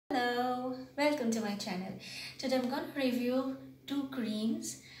welcome to my channel. Today I'm going to review two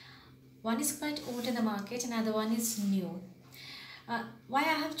creams. One is quite old in the market, another one is new. Why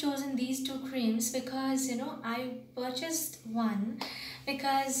I have chosen these two creams? Because I purchased one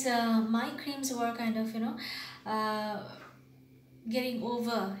because my creams were kind of getting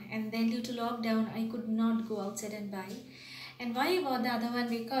over, and then due to lockdown I could not go outside and buy. And why I bought the other one?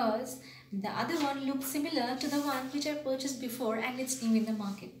 Because the other one looks similar to the one which I purchased before and it's new in the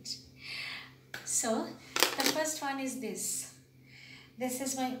market. So the first one is this. This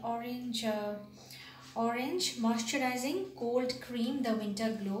is my orange moisturizing cold cream, the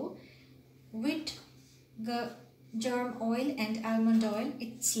winter glow, with the germ oil and almond oil.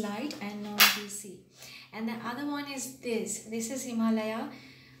 It's light and non-greasy. And the other one is this. This is Himalaya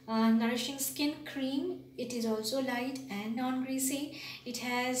Nourishing Skin Cream. It is also light and non-greasy. It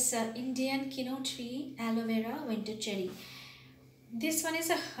has Indian quinoa tree, aloe vera, winter cherry. This one is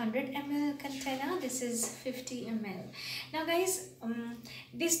a 100 ml container. This is 50 ml. Now guys,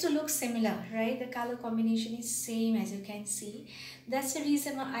 these two look similar, right? The color combination is same, as you can see. That's the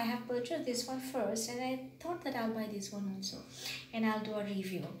reason why I have purchased this one first, and I thought that I'll buy this one also and I'll do a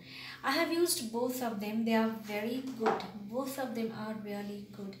review. I have used both of them. They are very good. Both of them are really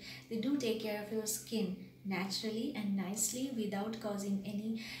good. They do take care of your skin naturally and nicely without causing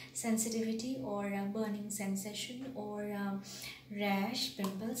any sensitivity or burning sensation or rash,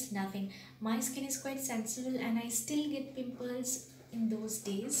 pimples, nothing. My skin is quite sensitive and I still get pimples in those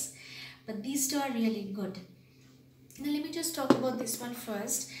days, but these two are really good. Now let me just talk about this one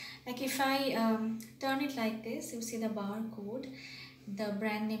first. Like if I turn it like this, you see the barcode. The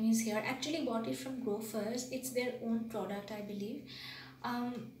brand name is here. Actually bought it from Grofers. It's their own product, I believe.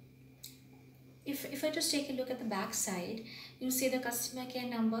 If I just take a look at the back side, you see the customer care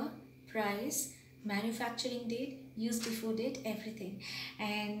number, price, manufacturing date, used before date, everything.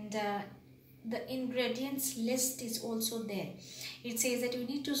 And the ingredients list is also there. It says that you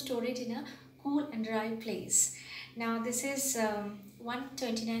need to store it in a cool and dry place. Now this is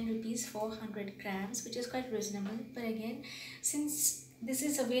 129 rupees 400 grams, which is quite reasonable. But again, since this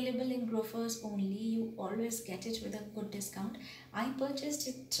is available in Grofers only, you always get it with a good discount. I purchased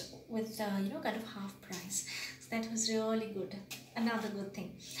it with kind of half price, so that was really good. Another good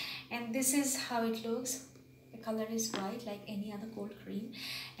thing. And this is how it looks. The color is white like any other cold cream,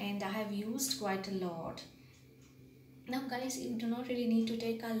 and I have used quite a lot. Now guys, you do not really need to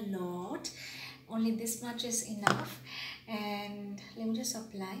take a lot, only this much is enough. And let me just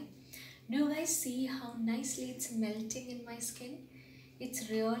apply. Do you guys see how nicely it's melting in my skin?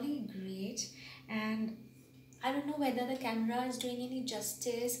 It's really great, and I don't know whether the camera is doing any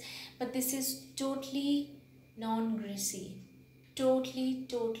justice, but this is totally non-greasy.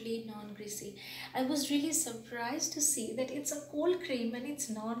 Totally non-greasy. I was really surprised to see that it's a cold cream and it's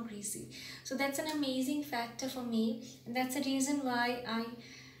non-greasy. So that's an amazing factor for me, and that's the reason why I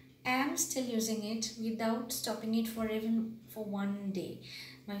am still using it without stopping it for even for one day.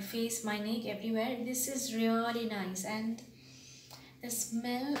 My face, my neck, everywhere. This is really nice, and the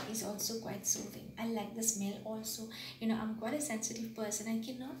smell is also quite soothing. I like the smell also. I'm quite a sensitive person. I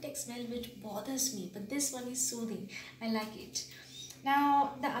cannot take smell which bothers me, but this one is soothing. I like it.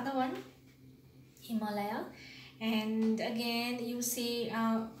 Now the other one, Himalaya, and again you see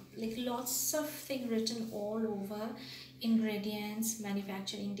like lots of things written all over, ingredients,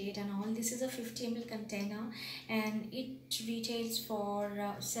 manufacturing date and all. This is a 50 ml container and it retails for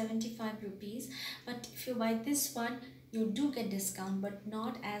 75 rupees, but if you buy this one you do get discount, but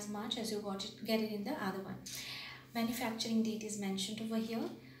not as much as you get it in the other one. Manufacturing date is mentioned over here,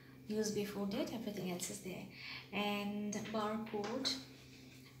 use before date, everything else is there, and barcode.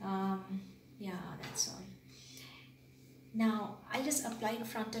 Yeah, that's all. Now I'll just apply in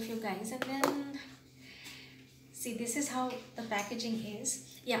front of you guys, and then see, this is how the packaging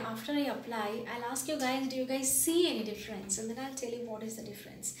is. Yeah, after I apply, I'll ask you guys, do you guys see any difference, and then I'll tell you what is the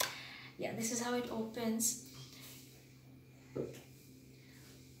difference. Yeah, this is how it opens.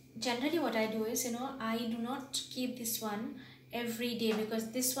 Generally what I do is, I do not keep this one every day,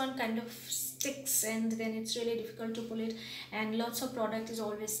 because this one kind of sticks and then it's really difficult to pull it, and lots of product is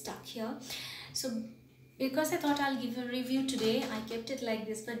always stuck here. So because I thought I'll give a review today, I kept it like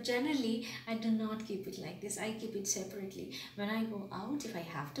this, but generally I do not keep it like this. I keep it separately. When I go out, if I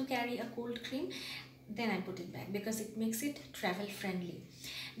have to carry a cold cream, then I put it back, because it makes it travel friendly.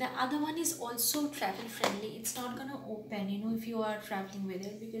 The other one is also travel friendly. It's not gonna open, if you are traveling with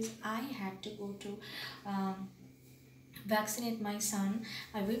it, because I had to go to vaccinate my son.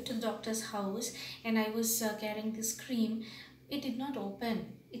 I went to the doctor's house and I was carrying this cream. It did not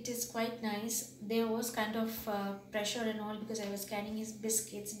open. it is quite nice. There was kind of pressure and all because I was carrying his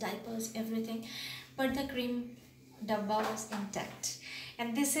biscuits, diapers, everything, but the cream dabba was intact.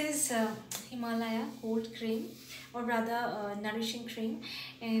 And this is Himalaya cold cream, or rather nourishing cream,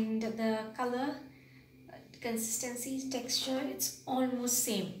 and the color, consistency, texture, it's almost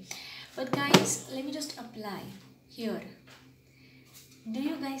same. But guys, let me just apply here. Do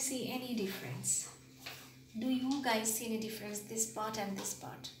you guys see any difference? Do you guys see any difference, this part and this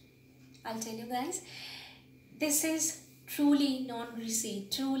part? I'll tell you guys, this is truly non-greasy,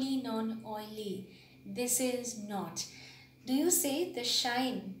 truly non-oily. This is not. Do you say the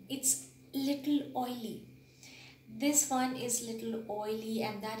shine? It's little oily. This one is little oily,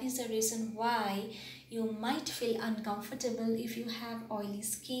 and that is the reason why you might feel uncomfortable if you have oily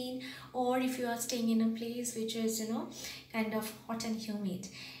skin, or if you are staying in a place which is, kind of hot and humid.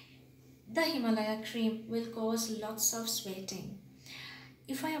 The Himalaya cream will cause lots of sweating.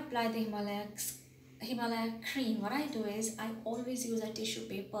 If I apply the Himalaya cream, what I do is I always use a tissue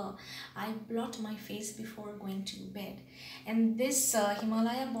paper. I blot my face before going to bed. And this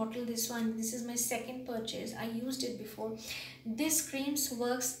Himalaya bottle, this is my second purchase. I used it before. This cream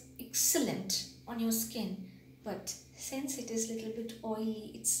works excellent on your skin, but since it is a little bit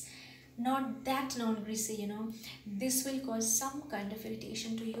oily, it's not that non-greasy, this will cause some kind of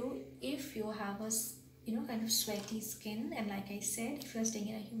irritation to you if you have a kind of sweaty skin. And like I said, if you are staying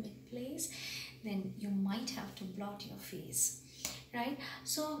in a humid place, then you might have to blot your face, right?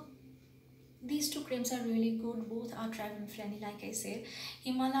 So these two creams are really good. Both are travel friendly. Like I said,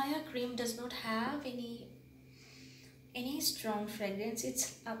 Himalaya cream does not have any strong fragrance.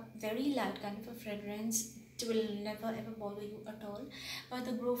 It's a very light kind of a fragrance. It will never ever bother you at all. But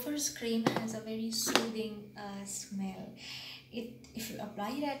the Grofers cream has a very soothing smell. If you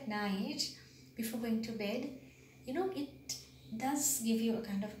apply it at night before going to bed, it does give you a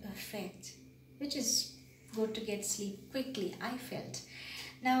kind of effect, which is good to get sleep quickly, I felt.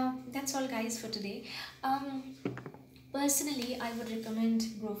 Now that's all guys for today. Personally, I would recommend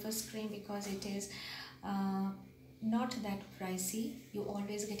Grofers cream because it is not that pricey. You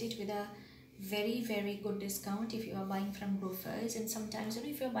always get it with a very very good discount if you are buying from Grofers. And sometimes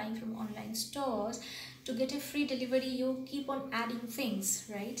if you're buying from online stores, to get a free delivery you keep on adding things,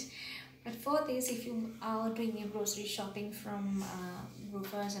 right? But for this, if you are doing your grocery shopping from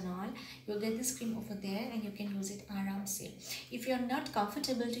Grofers and all, you'll get this cream over there and you can use it aramse. If you're not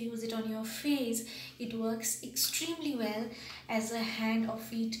comfortable to use it on your face, it works extremely well as a hand or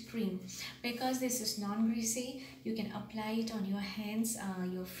feet cream. Because this is non-greasy, you can apply it on your hands,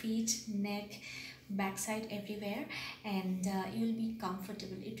 your feet, neck, backside, everywhere, and you'll be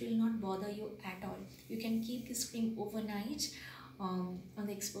comfortable. It will not bother you at all. You can keep this cream overnight on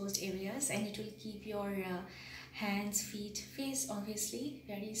the exposed areas, and it will keep your hands, feet, face obviously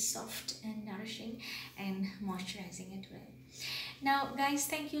very soft and nourishing and moisturizing it well. Now guys,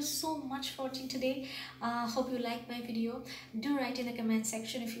 thank you so much for watching today. Hope you liked my video. Do write in the comment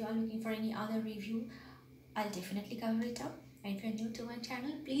section if you are looking for any other review. I'll definitely cover it up. And if you're new to my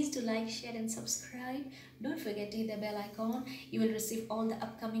channel, please do like, share and subscribe. Don't forget to hit the bell icon. You will receive all the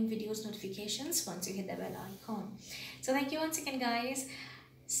upcoming videos notifications once you hit the bell icon. So thank you once again guys.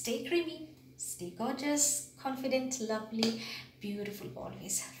 Stay creamy, stay gorgeous, confident, lovely, beautiful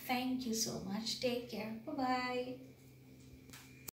always. Thank you so much. Take care. Bye-bye.